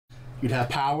You'd have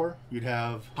power, you'd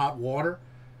have hot water,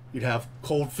 you'd have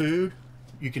cold food.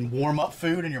 You can warm up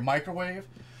food in your microwave,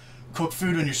 cook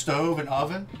food in your stove and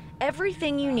oven.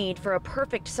 Everything you need for a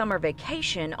perfect summer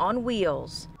vacation on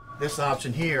wheels. This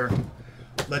option here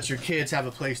lets your kids have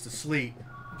a place to sleep.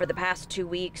 For the past 2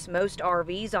 weeks, most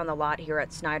RVs on the lot here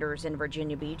at Snyder's in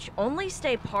Virginia Beach only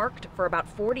stay parked for about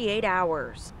 48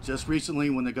 hours. Just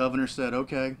recently, when the governor said,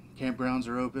 okay, campgrounds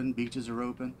are open, beaches are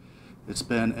open, it's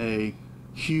been a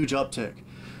huge uptick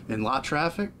in lot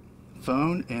traffic,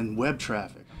 phone, and web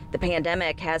traffic. The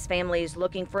pandemic has families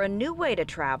looking for a new way to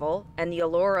travel, and the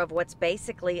allure of what's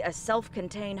basically a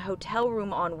self-contained hotel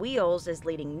room on wheels is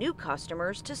leading new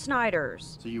customers to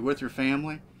Snyder's. So you're with your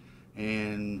family,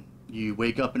 and you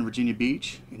wake up in Virginia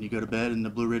Beach and you go to bed in the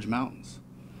Blue Ridge Mountains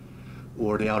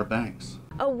or the Outer Banks.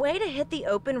 A way to hit the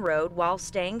open road while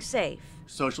staying safe.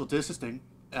 Social distancing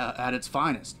at its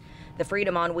finest. The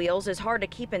Freedom on Wheels is hard to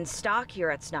keep in stock here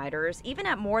at Snyder's. Even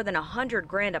at more than $100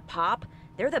 grand a pop,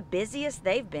 they're the busiest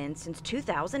they've been since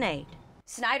 2008.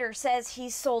 Snyder says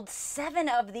he's sold 7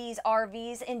 of these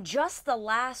RVs in just the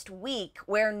last week,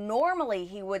 where normally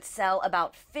he would sell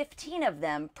about 15 of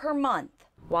them per month.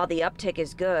 While the uptick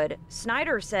is good,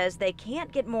 Snyder says they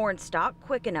can't get more in stock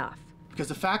quick enough. Because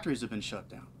the factories have been shut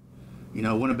down. You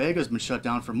know, Winnebago's been shut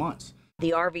down for months.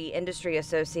 The RV Industry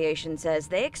Association says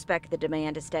they expect the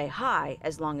demand to stay high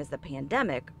as long as the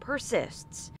pandemic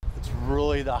persists. It's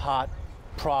really the hot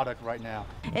product right now.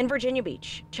 In Virginia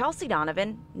Beach, Chelsea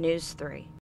Donovan, News 3.